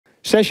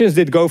Sessions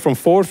did go from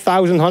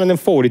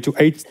 4,140 to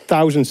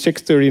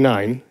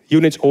 8,639.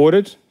 Units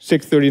ordered,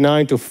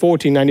 639 to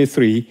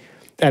 1,493.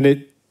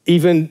 And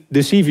even the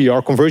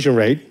CVR, conversion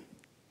rate,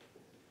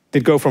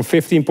 did go from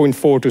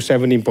 15.4 to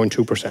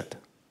 17.2%.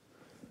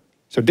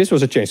 So this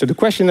was a change. So the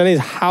question then is,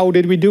 how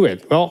did we do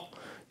it? Well,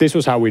 this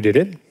was how we did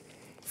it.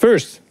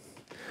 First,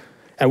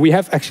 and we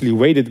have actually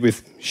waited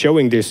with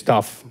showing this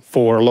stuff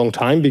for a long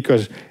time,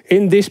 because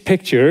in this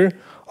picture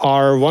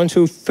are 1,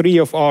 2, 3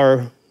 of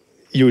our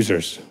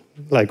users,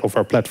 like of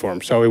our platform.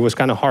 So it was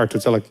kind of hard to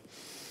tell, like,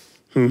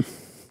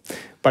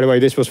 By the way,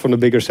 this was from the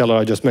bigger seller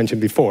I just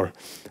mentioned before.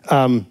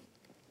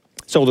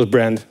 Sold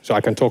brand, so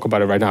I can talk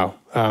about it right now.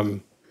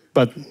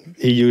 But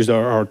he used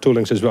our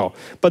toolings as well.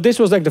 But this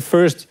was like the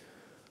first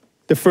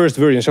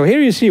version. So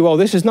here you see, well,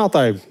 this is not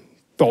a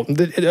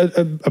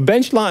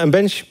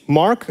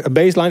benchmark, a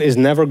baseline is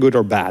never good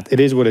or bad. It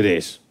is what it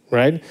is,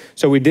 right?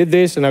 So we did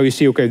this, and now you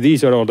see, okay,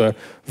 these are all the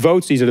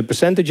votes, these are the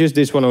percentages.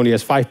 This one only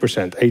has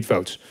 5%, 8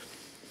 votes.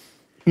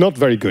 Not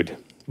very good,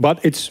 but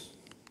it's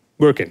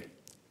working.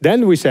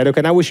 Then we said,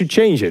 okay, now we should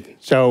change it.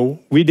 So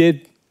we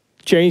did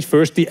change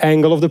first the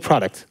angle of the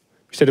product.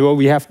 We said, well,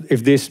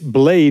 if this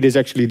blade is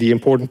actually the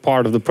important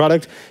part of the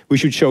product, we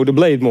should show the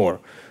blade more.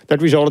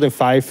 That resulted in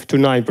 5 to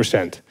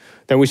 9%.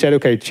 Then we said,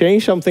 okay,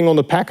 change something on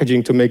the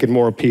packaging to make it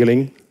more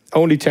appealing,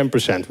 only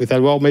 10%. We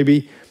thought, well,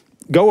 maybe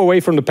go away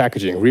from the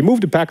packaging,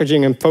 remove the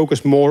packaging and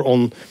focus more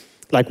on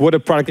like what a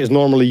product is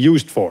normally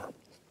used for.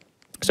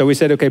 So we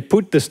said, okay,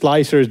 put the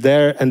slicers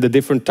there and the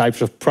different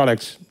types of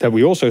products that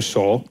we also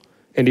saw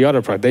in the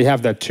other product. They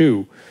have that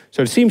too.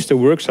 So it seems to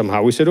work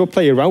somehow. We said, oh,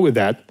 play around with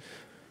that.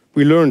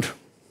 We learned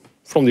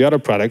from the other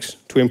products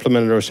to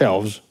implement it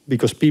ourselves,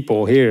 because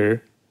people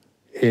here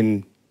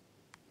in,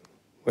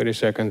 wait a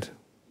second,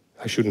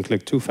 I shouldn't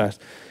click too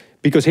fast.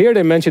 Because here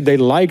they mentioned they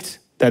liked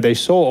that they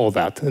saw all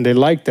that, and they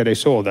liked that they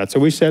saw all that. So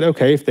we said,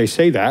 okay, if they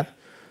say that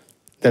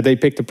they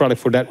picked the product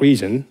for that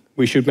reason,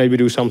 we should maybe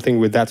do something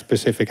with that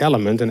specific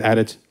element and add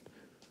it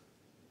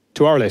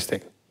to our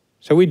listing.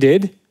 So we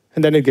did,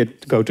 and then it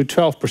get go to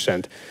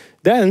 12%.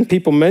 Then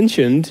people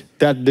mentioned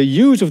that the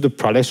use of the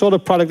product, saw the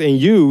product in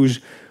use,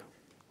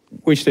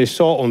 which they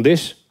saw on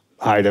this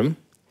item.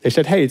 They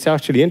said, hey, it's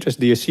actually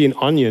interesting. You see an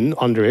onion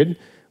under it,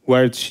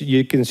 where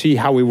you can see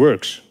how it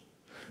works.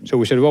 So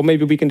we said, well,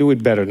 maybe we can do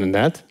it better than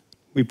that.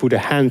 We put a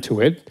hand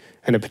to it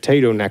and a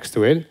potato next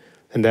to it.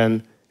 And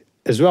then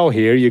as well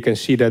here, you can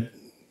see that,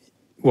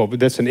 well,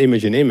 that's an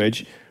image in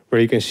image, where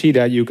you can see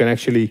that you can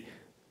actually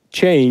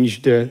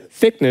change the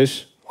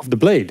thickness of the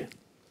blade.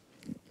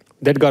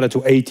 That got it to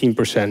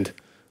 18%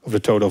 of the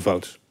total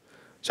votes.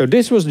 So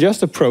this was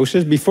just a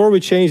process. Before we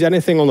changed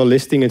anything on the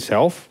listing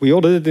itself, we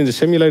all did it in the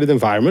simulated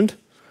environment,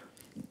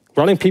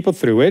 running people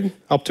through it,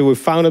 up to we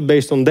found it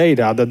based on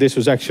data that this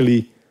was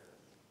actually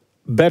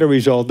better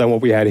result than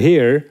what we had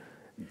here.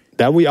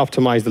 That we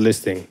optimized the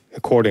listing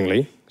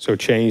accordingly, so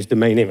changed the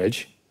main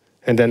image,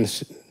 and then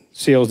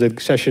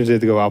sessions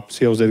did go up,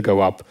 sales did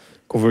go up,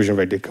 conversion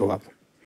rate did go up.